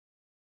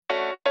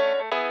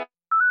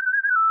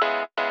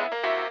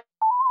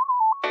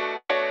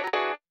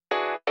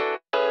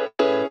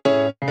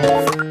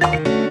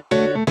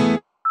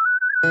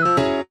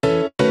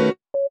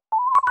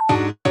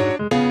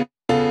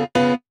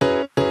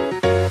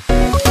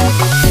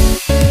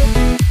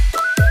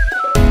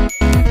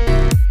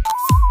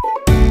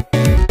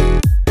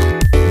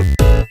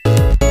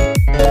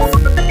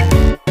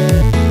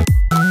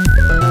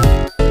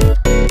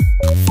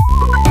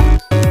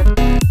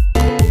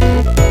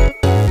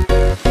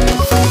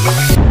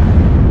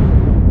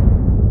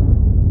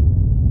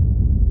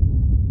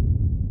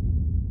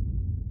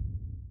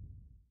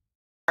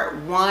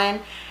1,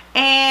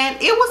 and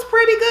it was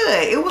pretty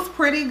good. It was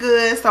pretty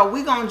good. So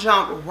we're gonna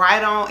jump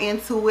right on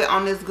into it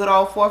on this good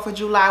old 4th of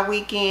July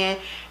weekend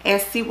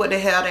and see what the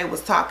hell they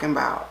was talking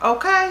about.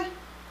 Okay?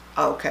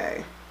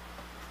 Okay.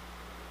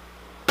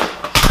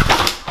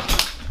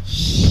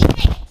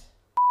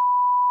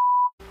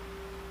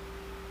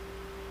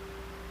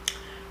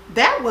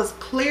 That was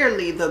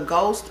clearly the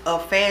ghost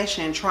of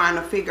fashion trying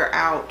to figure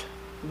out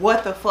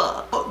what the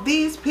fuck.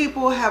 These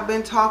people have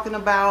been talking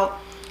about,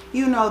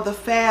 you know, the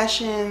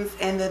fashions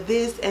and the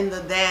this and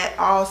the that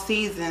all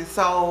season.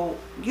 So,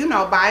 you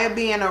know, by it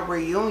being a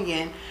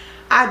reunion,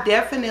 I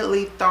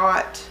definitely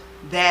thought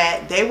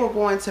that they were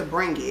going to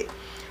bring it.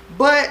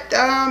 But,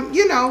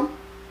 you know,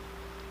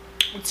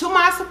 to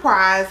my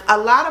surprise, a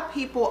lot of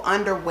people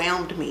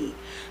underwhelmed me.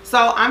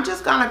 So I'm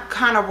just gonna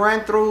kind of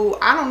run through.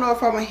 I don't know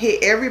if I'm gonna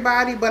hit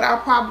everybody, but I'll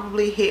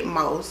probably hit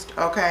most.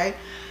 Okay.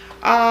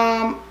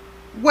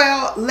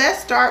 Well,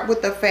 let's start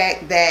with the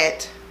fact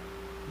that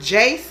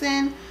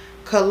Jason,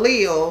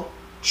 Khalil,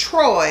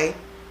 Troy,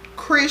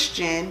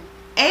 Christian,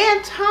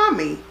 and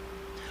Tommy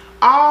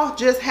all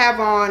just have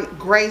on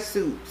gray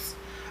suits.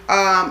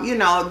 You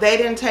know, they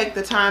didn't take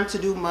the time to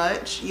do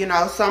much. You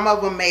know, some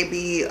of them may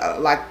be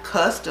like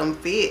custom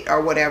fit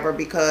or whatever,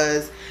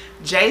 because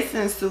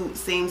Jason's suit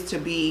seems to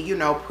be, you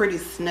know, pretty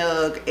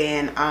snug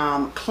and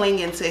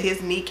clinging to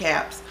his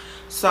kneecaps.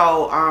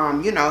 So,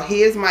 you know,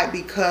 his might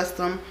be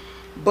custom.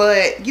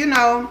 But, you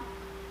know,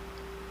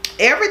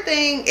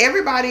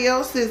 everybody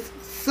else's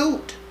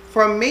suit,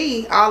 for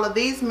me, all of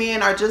these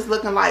men are just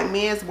looking like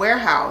Men's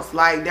Warehouse.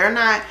 Like, they're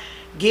not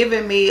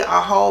giving me a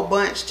whole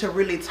bunch to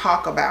really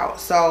talk about.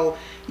 So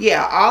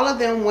yeah, all of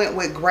them went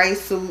with gray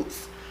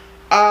suits.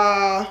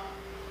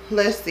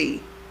 Let's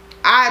see,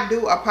 I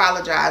do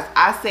apologize,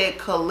 I said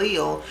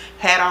Khalil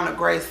had on a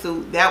gray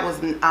suit. That was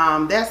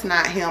that's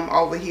not him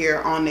over here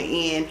on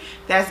the end.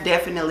 That's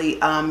definitely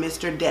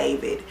Mr.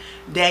 David.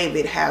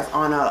 David has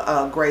on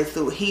a gray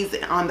suit. He's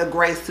on the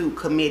gray suit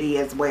committee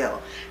as well.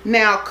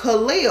 Now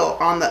Khalil,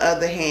 on the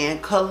other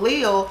hand,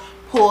 Khalil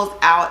pulls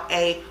out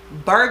a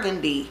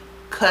burgundy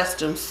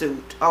custom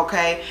suit,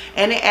 okay,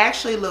 and it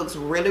actually looks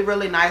really,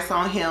 really nice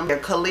on him.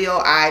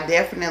 Khalil, I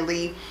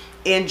definitely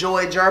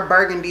enjoyed your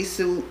burgundy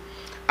suit.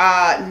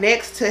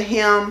 Next to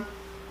him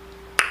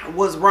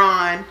was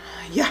Ron.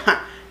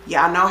 Yeah,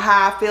 y'all know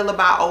how I feel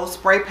about old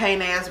spray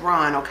paint ass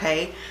Ron,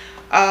 okay.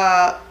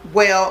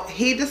 Well,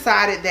 he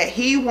decided that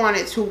he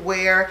wanted to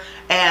wear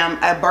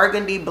a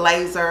burgundy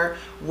blazer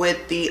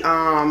with the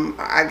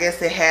I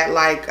guess it had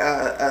like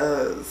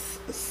a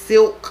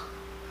silk,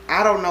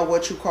 I don't know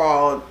what you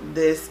call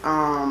this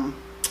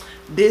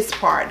this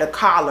part, the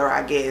collar,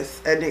 I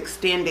guess, an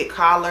extended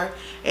collar.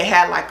 It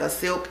had like a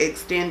silk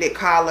extended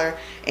collar,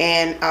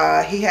 and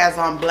he has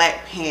on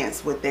black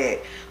pants with that.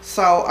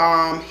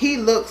 So he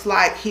looks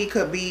like he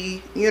could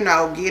be, you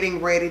know,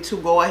 getting ready to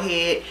go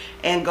ahead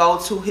and go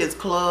to his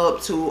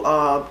club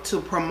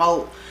to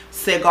promote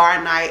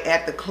cigar night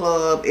at the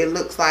club. It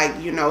looks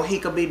like, you know, he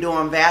could be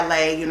doing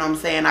valet, you know what I'm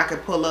saying. I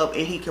could pull up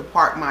and he could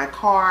park my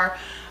car.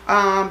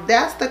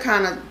 That's the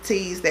kind of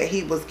tease that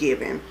he was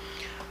giving.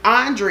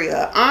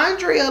 Andrea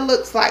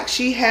looks like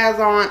she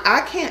has on,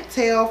 I can't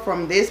tell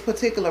from this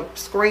particular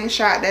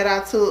screenshot that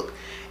I took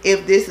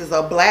if this is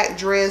a black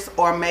dress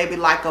or maybe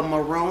like a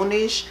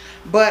maroonish,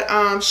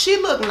 but she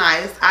looked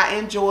nice. I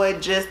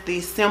enjoyed just the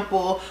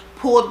simple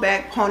pulled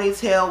back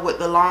ponytail with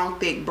the long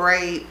thick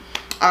braid.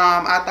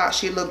 I thought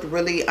she looked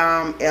really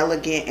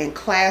elegant and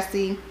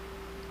classy.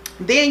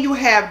 Then you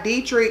have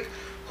Dietrich,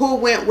 who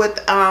went with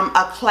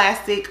a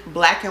classic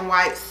black and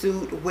white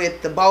suit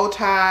with the bow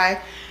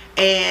tie.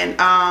 And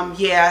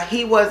yeah,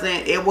 it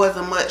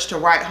wasn't much to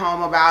write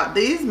home about.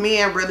 These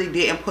men really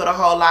didn't put a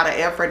whole lot of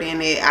effort in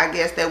it. I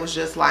guess they was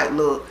just like,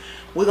 look,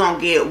 we're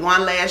gonna get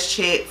one last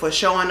check for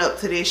showing up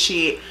to this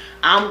shit.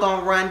 I'm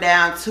gonna run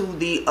down to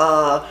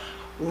the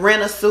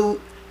rent a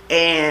suit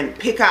and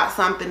pick out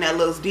something that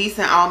looks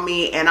decent on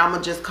me, and I'm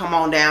gonna just come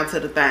on down to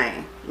the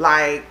thing.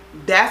 Like,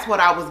 that's what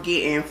I was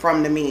getting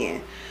from the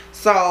men.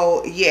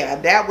 So yeah,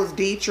 that was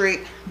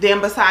Dietrich. Then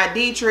beside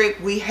Dietrich,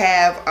 we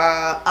have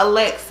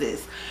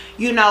Alexis.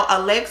 You know,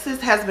 Alexis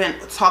has been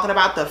talking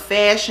about the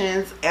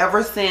fashions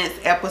ever since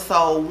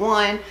episode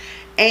 1.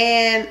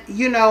 And,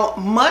 you know,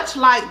 much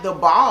like the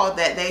ball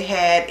that they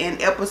had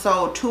in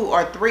episode 2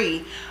 or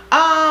 3,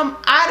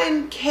 I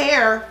didn't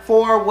care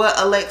for what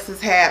Alexis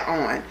had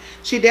on.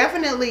 She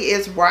definitely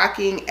is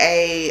rocking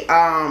a,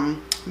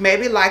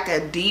 maybe like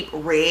a deep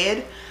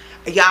red.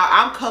 Y'all,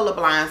 I'm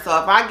colorblind,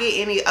 so if I get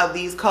any of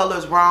these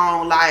colors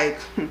wrong, like...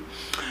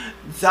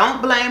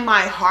 don't blame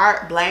my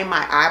heart, blame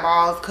my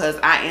eyeballs, because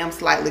I am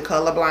slightly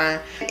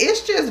colorblind.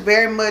 It's just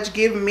very much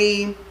giving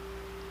me,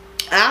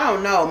 I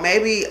don't know,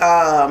 maybe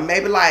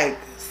like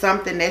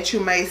something that you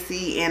may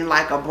see in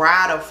like a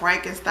Bride of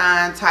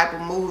Frankenstein type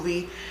of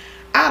movie.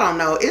 I don't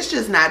know. It's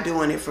just not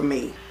doing it for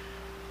me.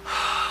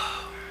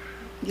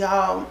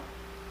 Y'all,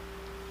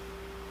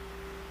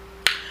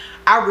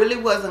 I really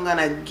wasn't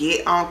gonna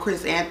get on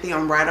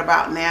Chrysanthemum right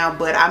about now,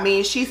 but I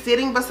mean, she's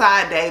sitting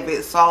beside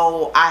David,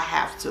 so I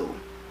have to.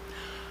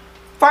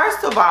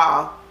 First of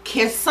all,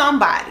 can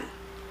somebody,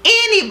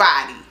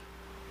 anybody,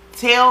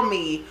 tell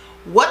me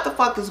what the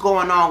fuck is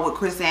going on with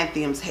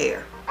Chrysanthemum's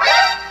hair?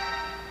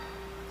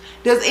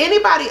 Does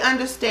anybody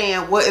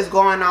understand what is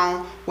going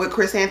on with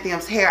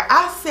Chrysanthemum's hair?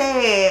 I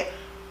said,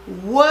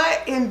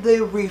 what in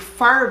the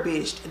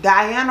refurbished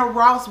Diana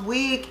Ross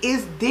wig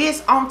is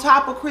this on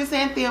top of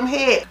Chrysanthemum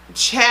head?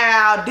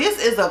 Child,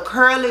 this is a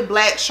curly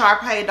black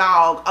Shar-Pei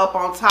dog up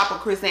on top of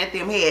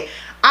Chrysanthemum head.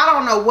 I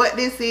don't know what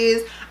this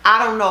is.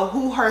 I don't know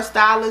who her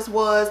stylist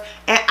was,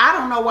 and I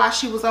don't know why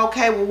she was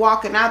okay with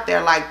walking out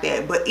there like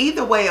that. But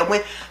either way, it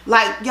went,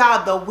 like,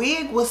 y'all, the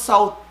wig was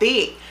so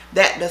thick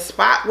that the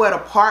spot where the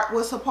part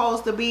was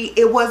supposed to be,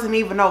 it wasn't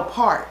even no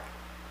part.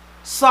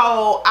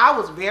 So I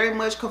was very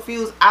much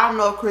confused. I don't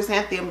know if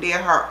Chrysanthemum did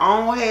her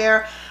own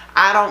hair.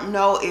 I don't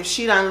know if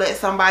she done let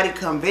somebody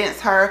convince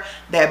her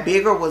that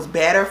bigger was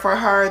better for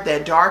her,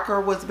 that darker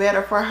was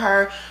better for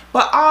her.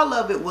 But all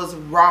of it was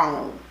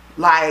wrong.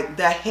 Like,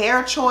 the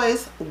hair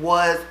choice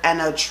was an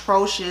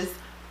atrocious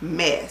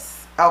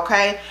mess.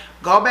 Okay,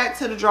 go back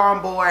to the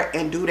drawing board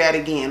and do that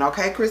again.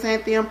 Okay,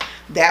 Chrysanthemum,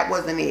 that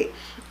wasn't it.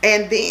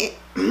 And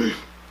then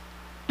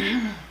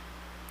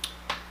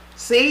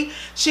see,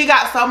 she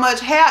got so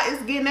much hair,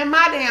 it's getting in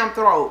my damn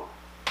throat.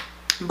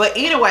 But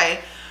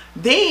anyway,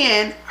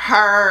 then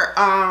her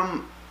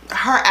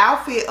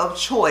outfit of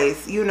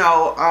choice, you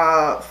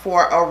know,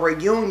 for a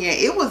reunion,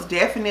 it was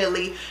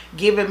definitely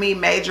giving me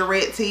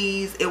majorette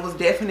tees. It was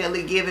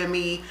definitely giving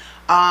me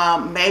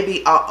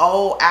maybe an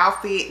old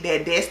outfit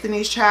that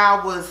Destiny's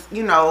Child was,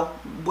 you know,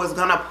 was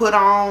gonna put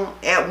on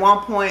at one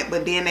point,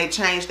 but then they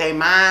changed their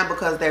mind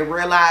because they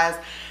realized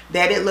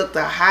that it looked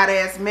a hot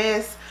ass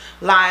mess.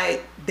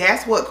 Like,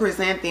 that's what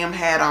Chrysanthemum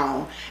had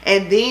on.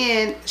 And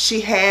then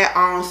she had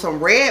on some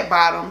red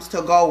bottoms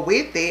to go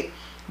with it,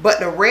 but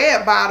the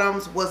red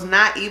bottoms was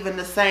not even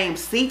the same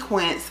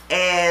sequence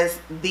as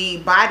the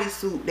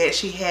bodysuit that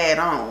she had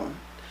on.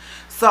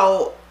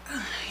 So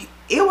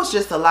it was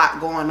just a lot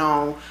going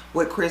on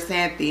with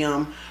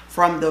Chrysanthemum,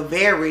 from the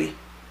very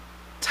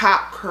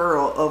top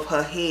curl of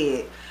her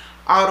head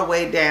all the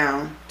way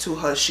down to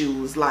her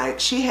shoes. Like,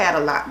 she had a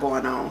lot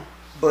going on,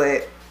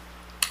 but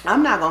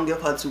I'm not gonna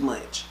give her too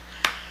much.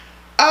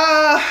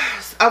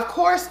 Of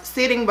course,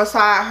 sitting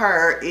beside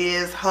her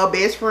is her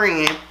best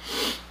friend,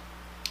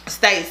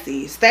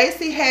 Stacy.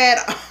 Stacy had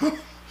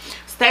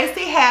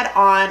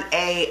on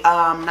a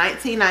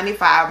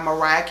 1995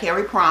 Mariah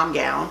Carey prom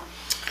gown,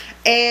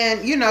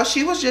 and you know,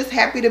 she was just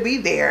happy to be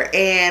there.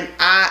 And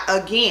I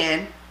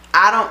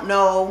don't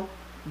know,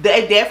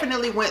 they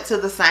definitely went to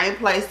the same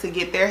place to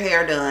get their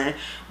hair done,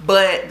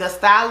 but the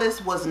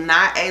stylist was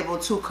not able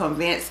to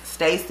convince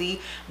Stacy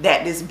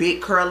that this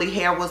big curly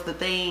hair was the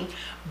thing.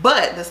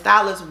 But the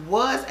stylist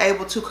was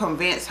able to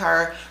convince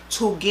her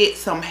to get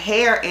some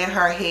hair in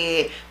her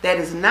head that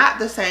is not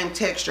the same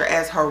texture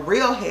as her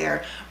real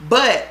hair,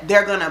 but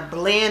they're gonna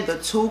blend the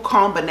two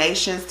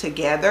combinations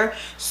together.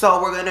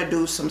 So we're gonna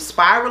do some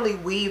spirally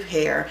weave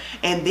hair,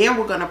 and then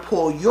we're gonna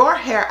pull your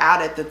hair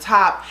out at the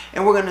top,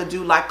 and we're gonna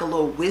do like a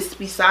little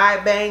wispy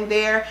side bang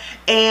there,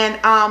 and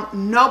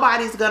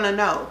nobody's gonna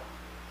know.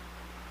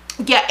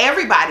 Yeah,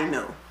 everybody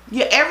knew.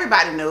 Yeah,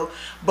 everybody knew.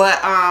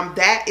 But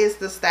that is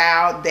the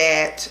style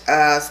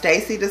that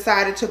Stacy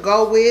decided to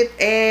go with.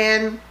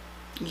 And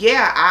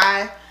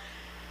yeah,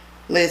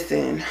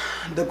 listen,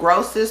 the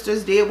Gross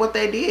sisters did what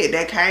they did.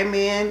 They came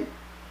in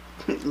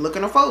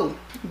looking a fool.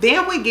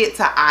 Then we get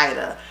to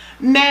Ida.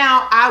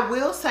 Now, I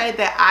will say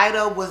that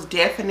Ida was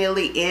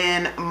definitely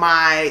in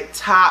my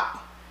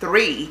top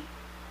 3.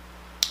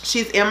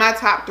 She's in my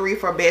top 3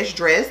 for best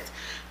dressed.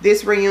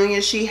 This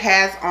reunion, she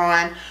has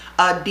on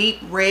a deep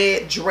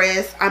red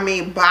dress. I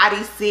mean,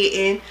 body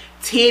sitting,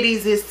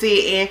 titties is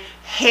sitting,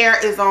 hair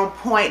is on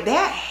point.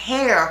 That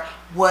hair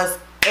was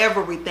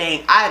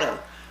everything. Ida,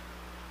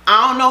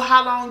 I don't know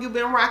how long you've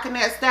been rocking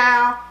that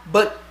style,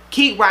 but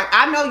keep rocking.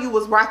 I know you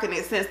was rocking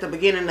it since the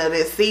beginning of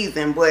this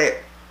season, but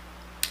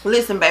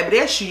listen, baby,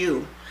 that's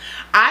you.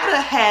 Ida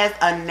has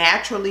a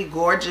naturally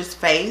gorgeous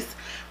face,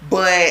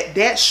 but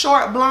that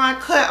short blonde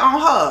cut on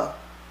her,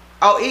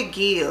 oh, it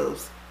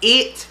gives.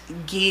 It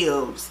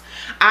gives.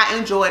 I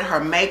enjoyed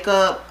her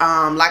makeup.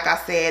 Like I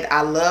said,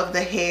 I love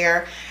the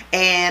hair,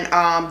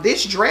 and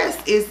this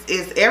dress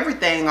is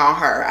everything on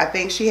her. I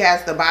think she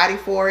has the body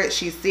for it.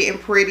 She's sitting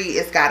pretty.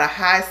 It's got a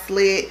high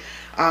slit.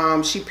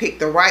 She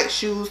picked the right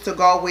shoes to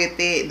go with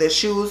it. The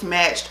shoes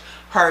matched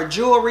her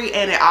jewelry,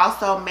 and it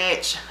also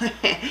matched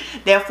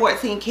that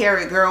 14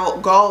 karat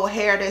gold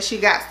hair that she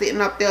got sitting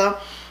up there.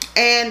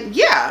 And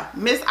yeah,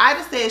 Miss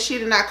Ida said she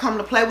did not come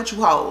to play with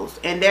you hoes,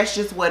 and that's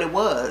just what it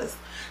was.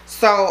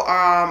 So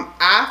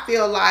I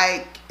feel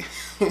like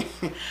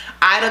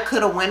Ida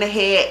could have went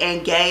ahead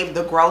and gave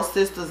the Gross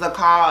sisters a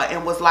call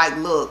and was like,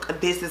 look,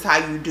 this is how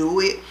you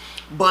do it.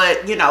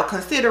 But you know,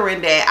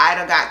 considering that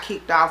Ida got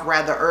kicked off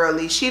rather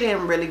early, she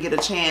didn't really get a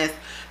chance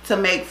to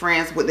make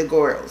friends with the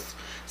girls.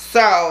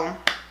 So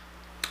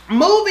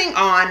moving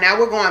on, now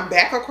we're going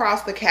back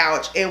across the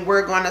couch, and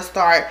we're going to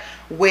start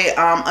with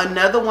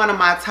another one of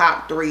my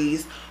top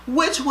 3s,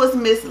 which was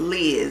Miss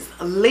Liz.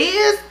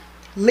 Liz,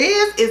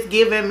 Liz is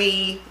giving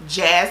me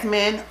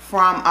Jasmine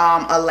from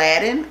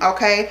Aladdin.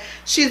 Okay,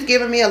 she's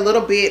giving me a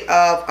little bit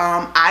of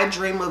I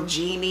Dream of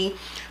Jeannie,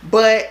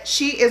 but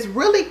she is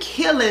really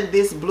killing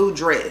this blue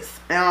dress.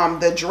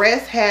 The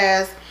dress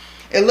has,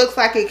 it looks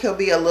like it could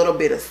be a little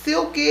bit of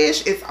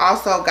silkish. It's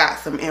also got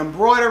some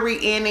embroidery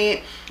in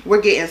it.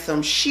 We're getting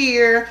some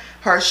sheer.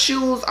 Her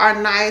shoes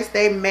are nice,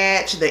 they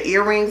match. The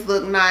earrings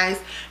look nice.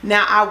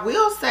 Now I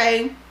will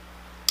say,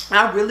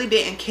 I really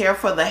didn't care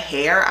for the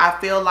hair. I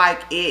feel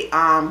like it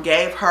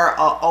gave her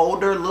an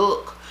older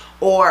look,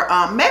 or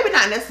maybe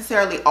not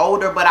necessarily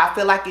older, but I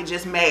feel like it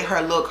just made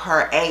her look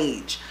her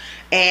age.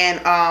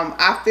 And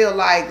I feel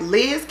like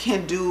Liz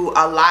can do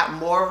a lot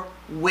more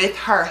with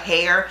her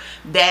hair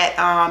that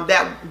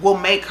that will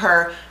make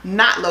her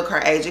not look her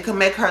age. It can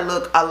make her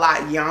look a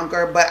lot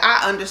younger, but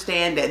I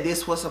understand that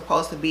this was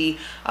supposed to be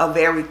a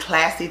very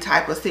classy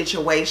type of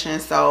situation.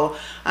 So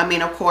I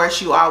mean, of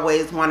course you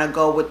always want to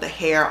go with the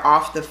hair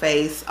off the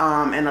face,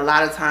 and a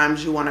lot of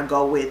times you want to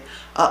go with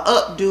a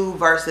updo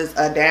versus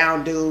a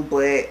downdo,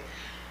 but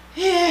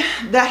yeah,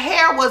 the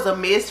hair was a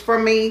miss for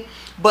me,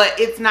 but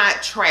it's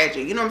not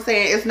tragic, you know what I'm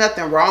saying? It's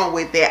nothing wrong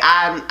with it.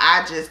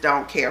 I just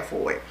don't care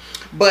for it.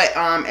 But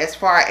as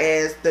far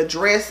as the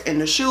dress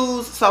and the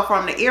shoes, so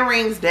from the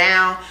earrings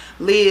down,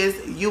 Liz,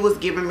 you was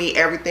giving me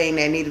everything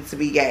that needed to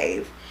be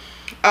gave.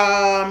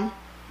 And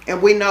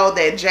we know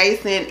that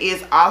Jason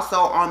is also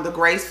on the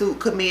gray suit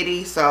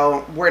committee,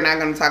 so we're not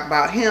going to talk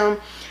about him.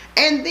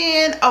 And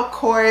then of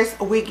course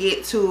we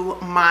get to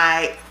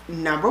my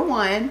number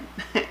one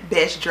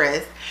best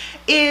dress,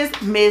 is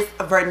Miss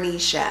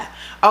Vernisha.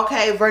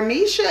 Okay,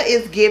 Vernisha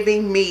is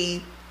giving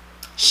me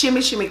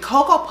Shimmy Shimmy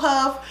Cocoa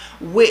Puff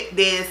with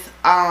this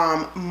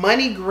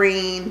money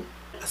green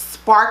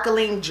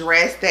sparkling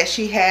dress that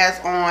she has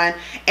on.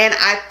 And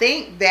I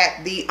think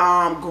that the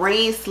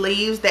green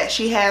sleeves that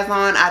she has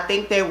on, I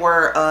think they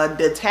were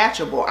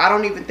detachable. I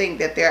don't even think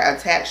that they're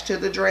attached to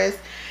the dress.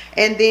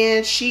 And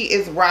then she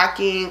is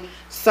rocking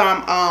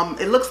some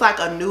it looks like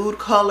a nude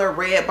color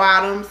red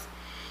bottoms,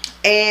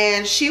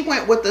 and she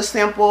went with the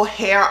simple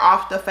hair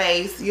off the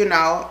face. You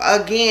know,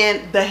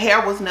 again, the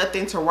hair was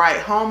nothing to write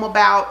home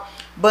about,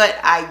 but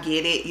I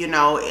get it. You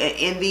know,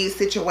 in these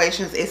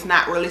situations, it's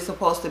not really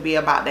supposed to be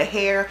about the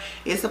hair.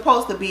 It's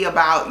supposed to be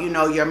about, you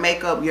know, your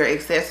makeup, your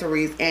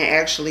accessories, and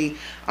actually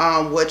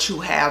what you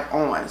have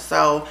on.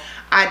 So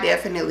I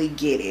definitely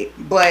get it.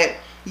 But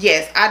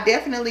yes, I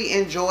definitely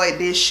enjoyed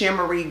this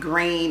shimmery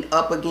green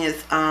up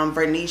against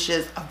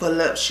Vernisha's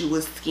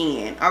voluptuous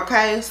skin.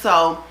 Okay,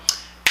 so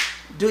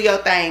do your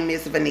thing,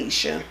 Miss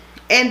Vernisha.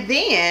 And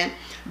then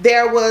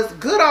there was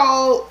good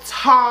old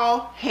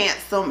tall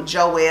handsome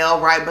Joel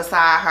right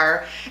beside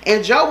her,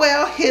 and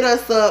Joel hit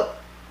us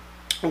up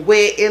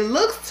with, it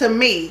looks to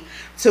me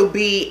to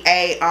be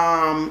a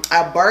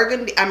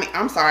burgundy,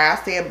 I'm sorry, I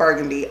said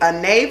burgundy, a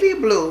navy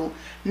blue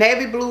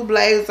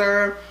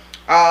blazer,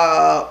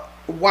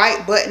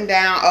 white button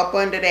down up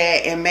under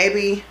that, and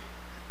maybe,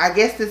 I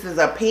guess this is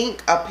a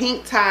pink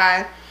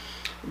tie,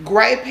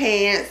 gray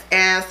pants,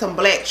 and some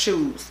black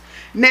shoes.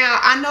 Now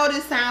I know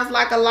this sounds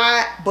like a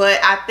lot, but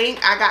I think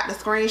I got the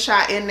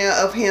screenshot in there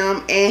of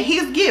him, and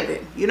he's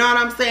giving, you know what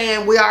I'm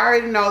saying? We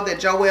already know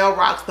that Joel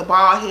rocks the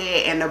bald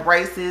head and the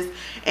braces,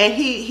 and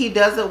he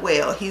does it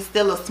well. He's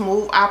still a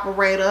smooth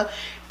operator,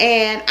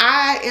 and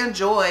I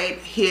enjoyed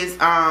his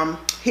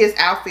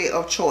outfit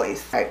of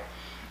choice.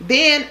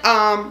 Then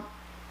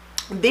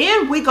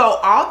we go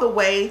all the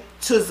way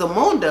to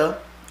Zamunda,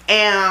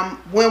 and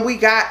when we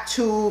got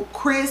to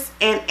Chris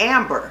and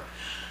Amber.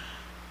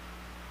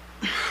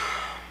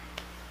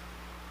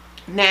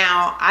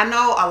 Now, I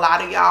know a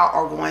lot of y'all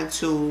are going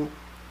to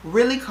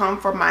really come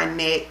for my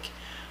neck,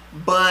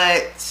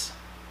 but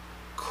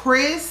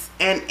Chris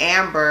and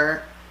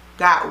Amber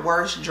got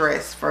worse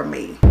dressed for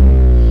me.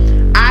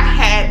 I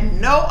had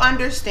no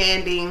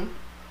understanding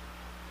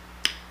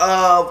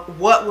of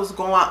what was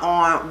going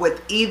on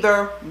with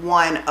either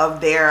one of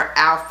their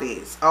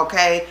outfits,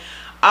 okay?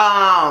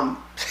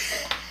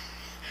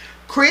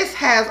 Chris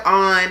has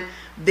on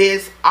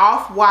this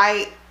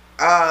off-white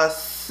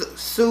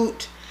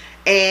suit,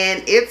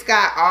 and it's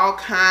got all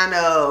kind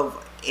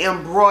of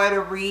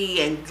embroidery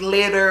and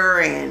glitter,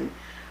 and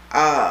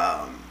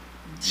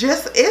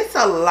just, it's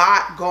a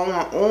lot going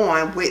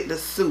on with the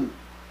suit.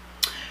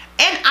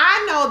 And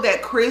I know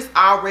that Chris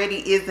already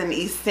is an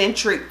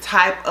eccentric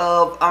type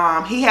of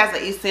he has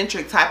an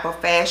eccentric type of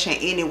fashion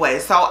anyway,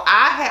 so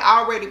I had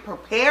already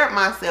prepared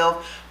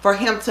myself for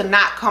him to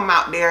not come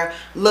out there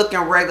looking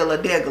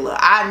regular degular.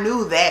 I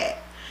knew that.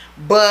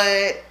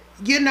 But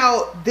you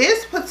know,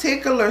 this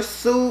particular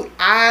suit,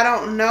 I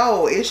don't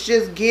know, it's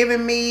just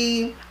giving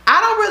me,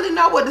 I don't really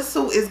know what the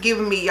suit is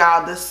giving me,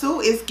 y'all. The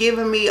suit is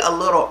giving me a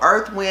little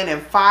Earth, Wind,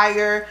 and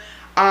Fire.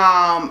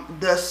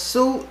 The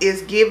suit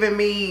is giving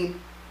me,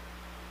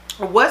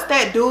 what's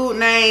that dude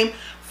name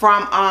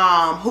from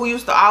who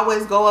used to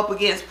always go up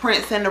against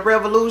Prince and the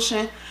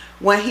Revolution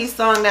when he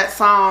sung that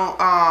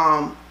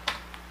song,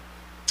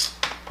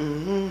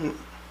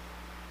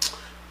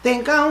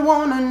 think I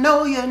wanna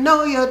know you,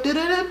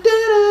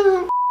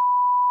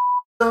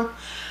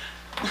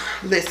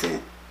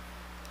 Listen,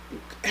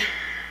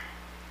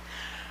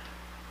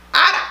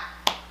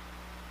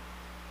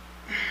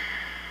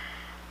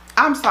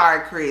 I'm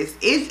sorry, Chris.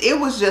 It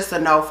was just a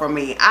no for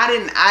me. I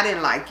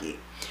didn't like it.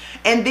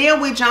 And then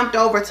we jumped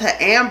over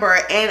to Amber,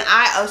 and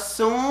I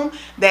assume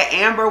that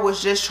Amber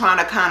was just trying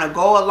to kind of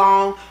go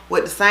along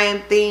with the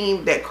same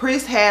theme that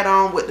Chris had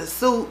on with the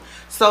suit.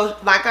 So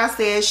like I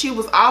said, she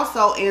was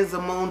also in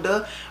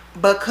Zamunda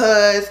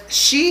because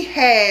she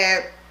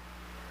had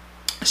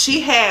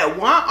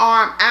one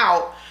arm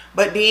out,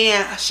 but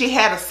then she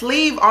had a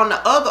sleeve on the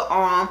other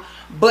arm,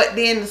 but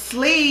then the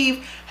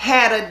sleeve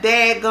had a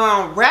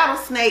daggone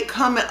rattlesnake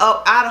coming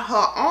up out of her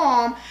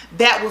arm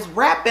that was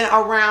wrapping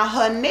around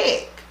her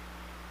neck.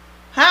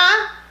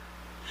 Huh?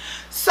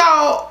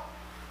 So,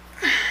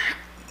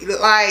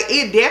 like,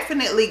 it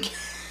definitely...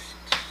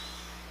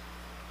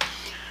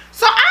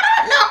 So, I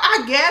don't know.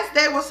 I guess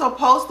they were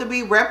supposed to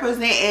be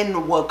representing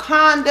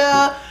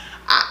Wakanda.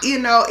 You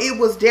know, it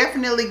was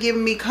definitely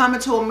giving me Coming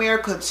to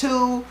America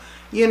 2.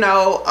 You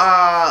know,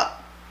 I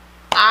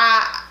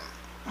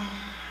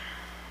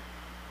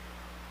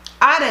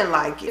didn't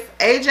like it.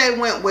 AJ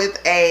went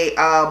with a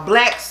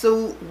black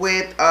suit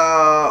with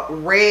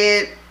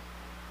red,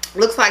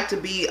 looks like to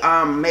be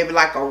maybe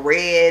like a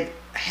red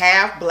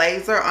half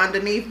blazer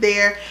underneath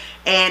there,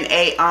 and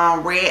a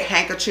red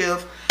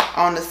handkerchief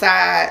on the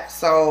side.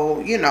 So,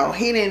 you know,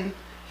 he didn't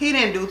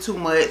do too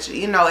much.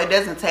 You know, it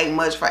doesn't take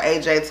much for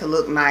AJ to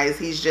look nice.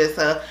 He's just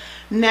a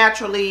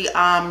naturally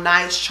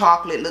nice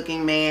chocolate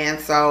looking man.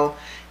 So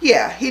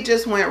yeah, he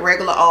just went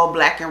regular old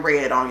black and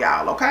red on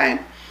y'all. Okay.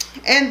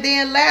 And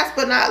then last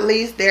but not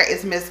least, there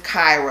is Miss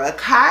Kyra.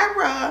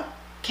 Kyra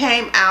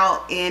came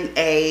out in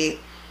a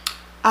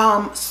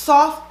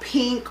soft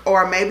pink,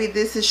 or maybe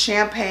this is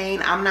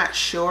champagne, I'm not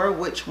sure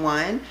which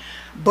one,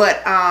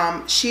 but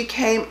she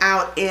came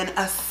out in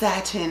a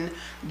satin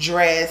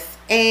dress,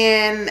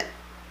 and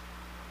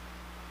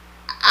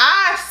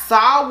I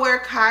saw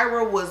where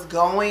Kyra was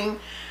going,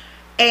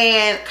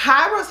 and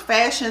Kyra's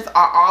fashions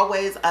are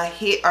always a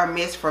hit or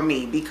miss for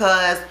me,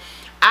 because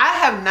I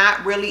have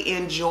not really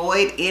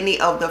enjoyed any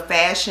of the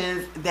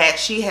fashions that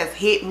she has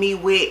hit me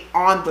with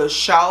on the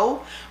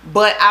show.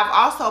 But I've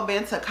also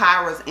been to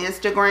Kyra's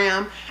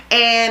Instagram,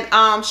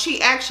 and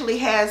she actually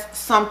has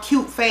some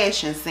cute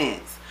fashion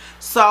sense.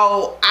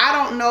 So I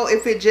don't know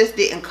if it just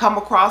didn't come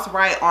across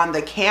right on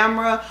the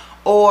camera,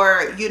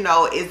 or, you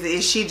know,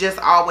 is she just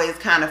always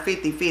kind of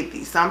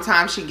 50-50.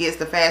 Sometimes she gets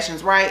the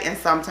fashions right and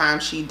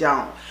sometimes she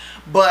don't.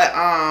 But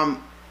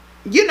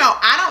you know,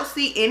 I don't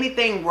see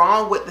anything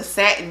wrong with the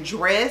satin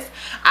dress.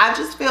 I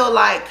just feel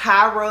like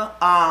Kyra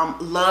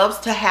loves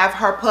to have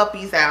her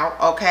puppies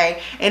out,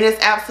 okay? And it's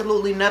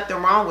absolutely nothing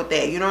wrong with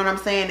that. You know what I'm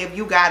saying? If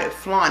you got it,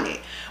 flaunt it.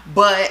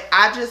 But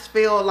I just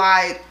feel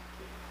like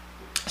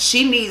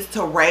she needs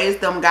to raise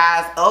them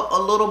guys up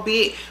a little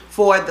bit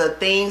for the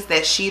things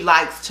that she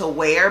likes to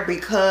wear,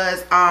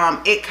 because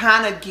it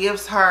kind of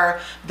gives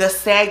her the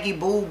saggy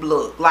boob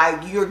look.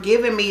 Like, you're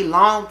giving me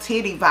long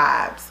titty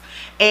vibes.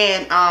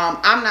 And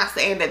I'm not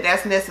saying that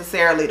that's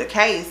necessarily the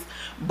case,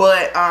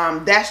 but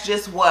that's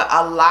just what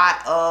a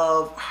lot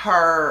of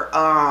her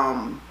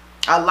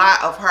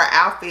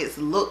outfits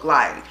look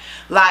like.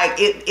 Like,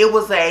 it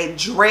was a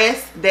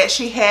dress that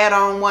she had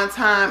on one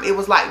time. It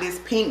was like this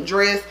pink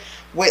dress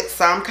with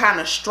some kind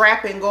of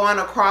strapping going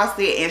across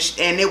it,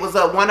 and it was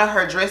one of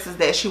her dresses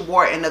that she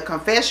wore in the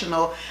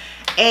confessional,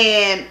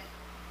 and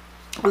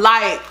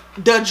like,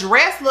 the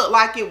dress looked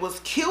like it was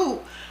cute,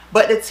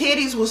 but the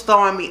titties was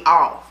throwing me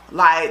off.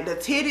 Like, the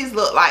titties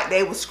looked like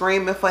they were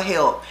screaming for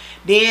help.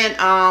 Then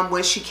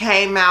when she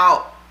came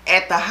out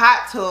at the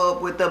hot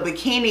tub with the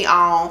bikini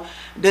on,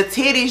 the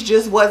titties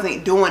just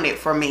wasn't doing it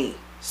for me.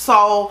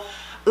 So,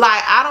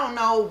 like, I don't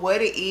know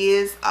what it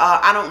is.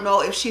 I don't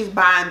know if she's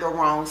buying the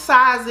wrong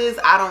sizes.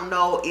 I don't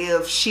know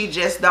if she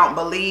just don't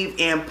believe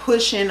in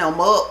pushing them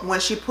up when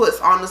she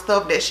puts on the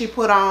stuff that she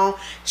put on.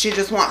 She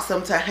just wants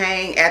them to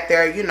hang at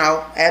their, you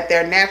know, at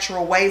their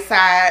natural waist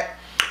side.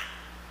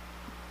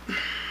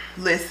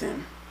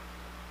 Listen,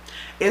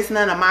 it's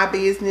none of my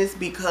business,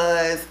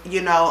 because,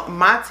 you know,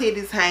 my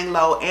titties hang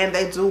low and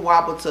they do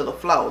wobble to the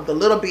floor. The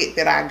little bit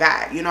that I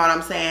got, you know what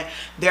I'm saying?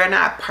 They're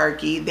not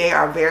perky. They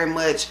are very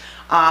much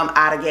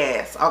out of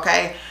gas,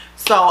 okay?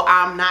 So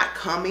I'm not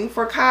coming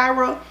for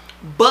Kyra,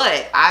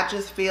 but I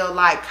just feel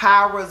like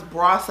Kyra's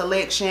bra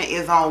selection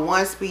is on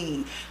one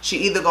speed. She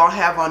either gonna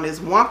have on this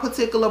one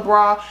particular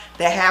bra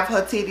that have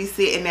her titties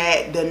sitting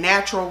at the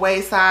natural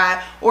waist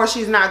side, or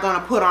she's not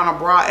gonna put on a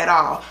bra at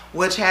all,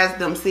 which has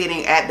them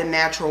sitting at the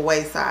natural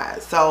waist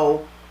side.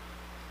 So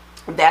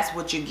that's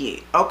what you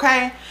get,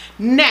 okay?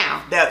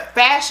 Now that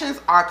fashions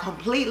are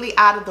completely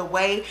out of the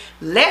way,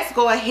 let's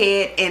go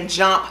ahead and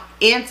jump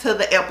into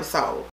the episode.